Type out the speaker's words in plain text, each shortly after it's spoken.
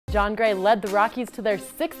Jon Gray led the Rockies to their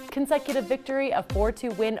 6th consecutive victory, a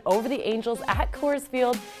 4-2 win over the Angels at Coors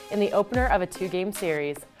Field in the opener of a 2-game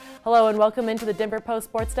series. Hello and welcome into the Denver Post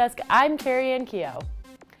Sports Desk. I'm Kerry in Keogh.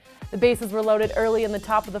 The bases were loaded early in the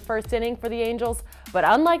top of the first inning for the Angels, but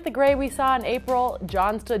unlike the Gray we saw in April,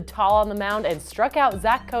 Jon stood tall on the mound and struck out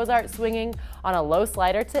Zach Cozart swinging on a low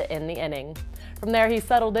slider to end the inning. From there, he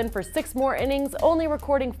settled in for 6 more innings, only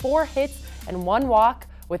recording 4 hits and 1 walk,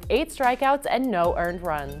 with 8 strikeouts and no earned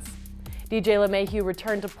runs. DJ LeMahieu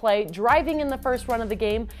returned to play, driving in the first run of the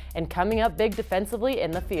game and coming up big defensively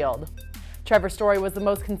in the field. Trevor Story was the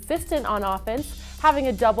most consistent on offense, having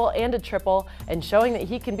a double and a triple and showing that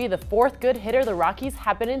he can be the 4th good hitter the Rockies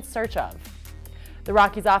have been in search of. The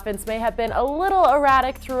Rockies offense may have been a little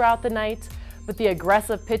erratic throughout the night, but the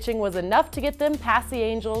aggressive pitching was enough to get them past the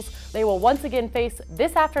Angels. They will once again face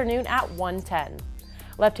this afternoon at 1:10.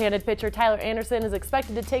 Left-handed pitcher Tyler Anderson is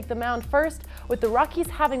expected to take the mound first, with the Rockies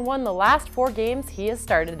having won the last 4 games he has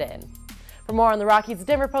started in. For more on the Rockies,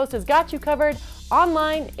 Denver Post has got you covered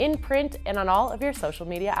online, in print, and on all of your social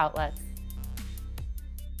media outlets.